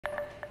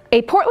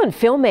A Portland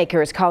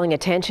filmmaker is calling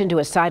attention to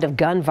a side of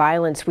gun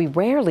violence we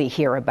rarely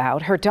hear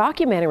about. Her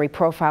documentary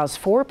profiles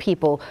 4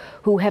 people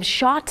who have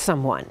shot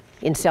someone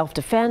in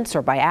self-defense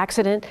or by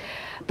accident.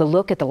 The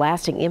look at the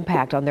lasting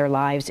impact on their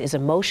lives is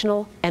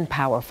emotional and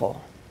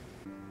powerful.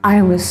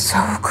 I was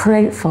so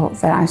grateful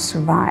that I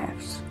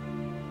survived.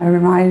 I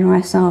reminded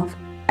myself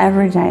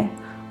every day,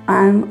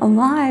 I'm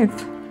alive.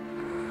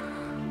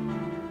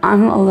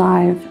 I'm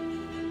alive.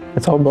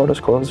 It's all brought us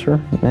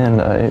closer,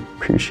 and I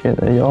appreciate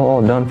that y'all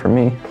all done for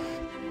me.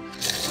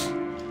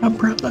 I'm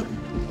proud of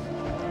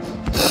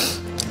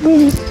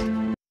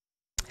you.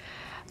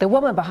 The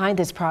woman behind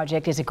this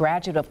project is a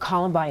graduate of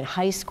Columbine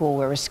High School,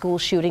 where a school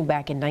shooting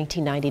back in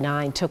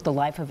 1999 took the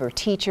life of her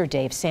teacher,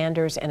 Dave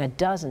Sanders, and a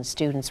dozen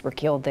students were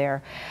killed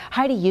there.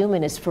 Heidi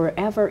Human is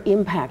forever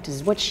impacted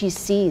as what she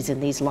sees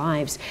in these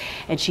lives,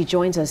 and she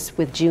joins us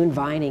with June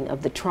Vining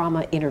of the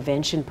Trauma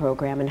Intervention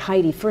Program. And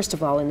Heidi, first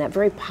of all, in that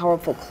very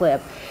powerful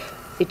clip,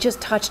 it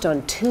just touched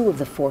on 2 of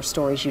the 4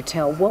 stories you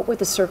tell. What were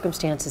the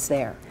circumstances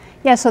there?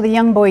 Yeah, so the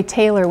young boy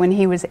Taylor, when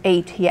he was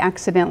 8, he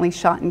accidentally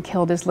shot and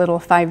killed his little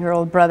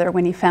 5-year-old brother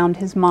when he found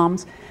his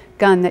mom's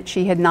gun that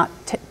she had not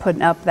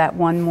put up that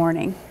one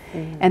morning.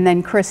 And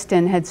then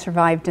Kristen had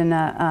survived in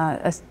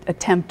an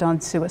attempt on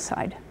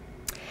suicide.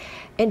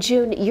 And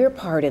June, your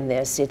part in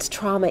this, it's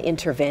trauma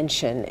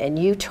intervention, and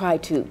you try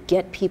to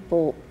get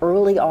people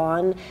early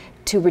on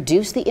to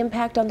reduce the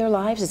impact on their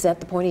lives. Is that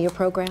the point of your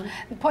program?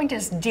 The point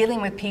is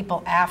dealing with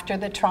people after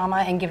the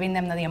trauma and giving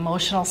them the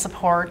emotional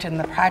support and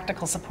the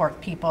practical support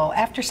people.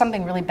 After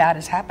something really bad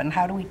has happened,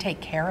 how do we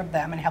take care of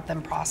them and help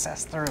them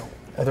process through?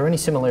 Are there any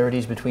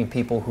similarities between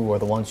people who are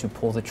the ones who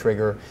pull the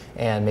trigger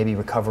and maybe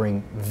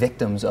recovering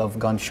victims of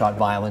gunshot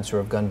violence or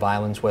of gun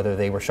violence, whether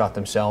they were shot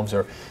themselves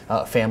or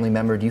a family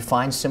member? Do you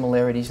find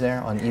similarities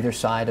there on either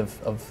side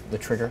of the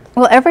trigger?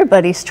 Well,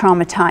 everybody's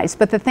traumatized,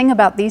 but the thing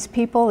about these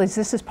people is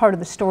this is part of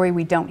the story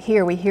we don't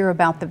hear. We hear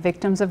about the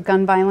victims of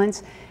gun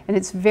violence, and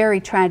it's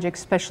very tragic,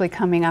 especially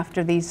coming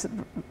after these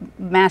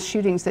mass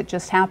shootings that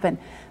just happened.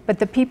 But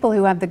the people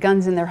who have the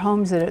guns in their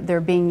homes that they're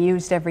being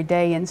used every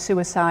day in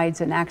suicides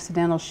and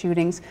accidental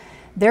shootings,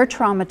 they're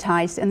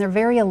traumatized and they're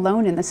very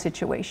alone in the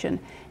situation.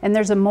 And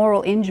there's a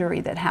moral injury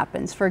that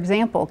happens. For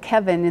example,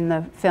 Kevin in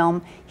the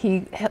film,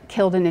 he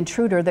killed an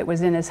intruder that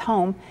was in his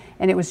home,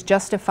 and it was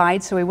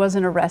justified, so he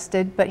wasn't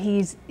arrested, but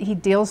he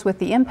deals with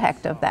the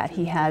impact of that.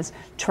 He has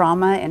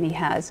trauma and he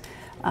has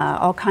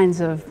all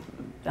kinds of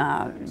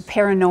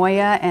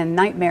paranoia and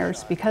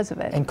nightmares because of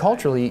it. And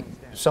culturally,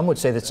 some would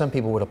say that some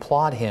people would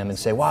applaud him and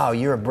say, wow,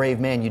 you're a brave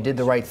man, you did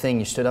the right thing,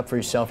 you stood up for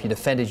yourself, you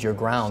defended your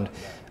ground.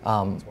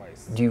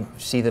 Do you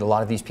see that a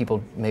lot of these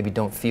people maybe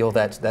don't feel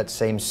that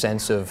same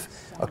sense of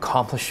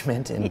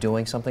accomplishment in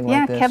doing something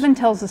like this? Yeah, Kevin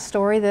tells a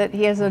story that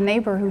he has a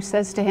neighbor who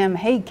says to him,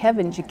 hey,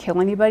 Kevin, did you kill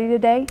anybody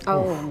today?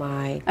 Oh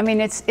my. I mean,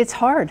 it's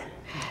hard.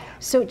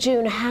 So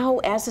June, how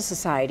as a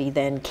society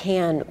then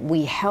can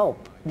we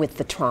help with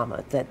the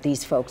trauma that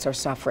these folks are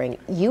suffering?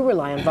 You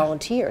rely on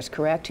volunteers,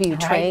 correct? Who you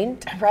train?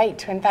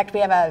 Right. In fact,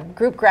 we have a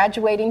group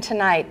graduating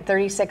tonight,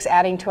 36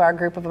 adding to our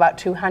group of about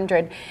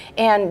 200.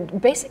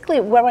 And basically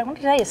what I want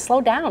to say is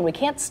slow down. We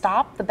can't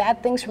stop the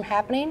bad things from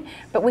happening,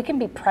 but we can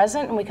be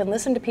present and we can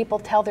listen to people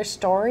tell their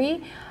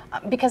story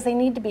because they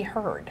need to be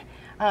heard.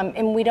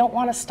 And we don't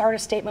want to start a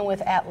statement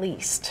with "at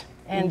least."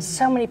 And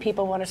so many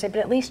people want to say, but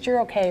at least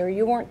you're okay, or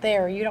you weren't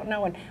there, or you don't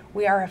know, and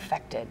we are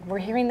affected. We're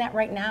hearing that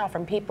right now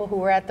from people who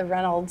were at the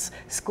Reynolds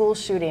school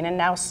shooting and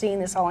now seeing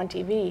this all on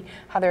TV,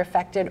 how they're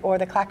affected, or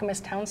the Clackamas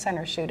Town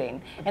Center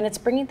shooting. And it's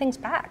bringing things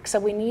back,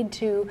 so we need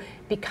to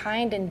be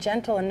kind and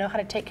gentle and know how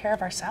to take care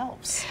of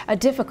ourselves. A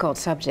difficult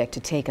subject to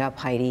take up,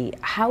 Heidi.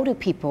 How do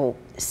people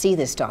see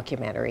this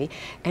documentary,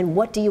 and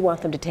what do you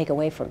want them to take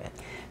away from it?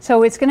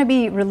 So it's going to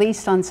be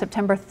released on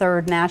September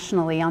 3rd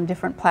nationally on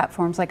different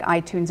platforms like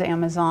iTunes,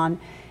 Amazon,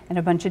 and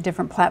a bunch of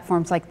different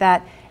platforms like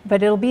that.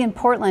 But it'll be in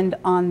Portland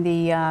on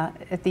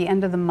at the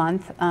end of the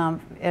month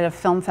at a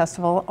film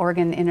festival,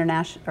 Oregon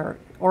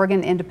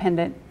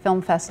Independent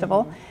Film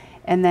Festival,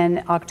 and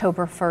then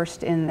October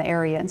 1st in the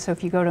area. And so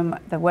if you go to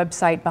the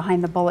website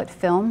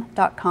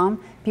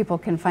behindthebulletfilm.com, people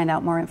can find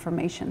out more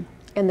information.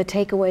 And the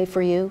takeaway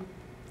for you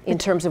in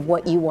terms of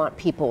what you want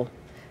people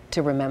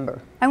to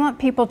remember? I want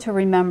people to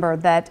remember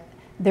that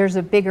there's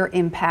a bigger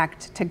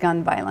impact to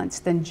gun violence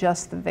than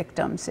just the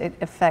victims. It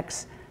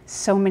affects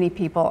so many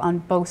people on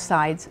both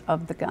sides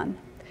of the gun.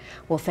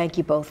 Well, thank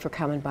you both for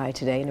coming by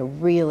today, and a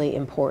really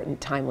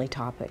important, timely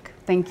topic.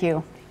 Thank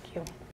you.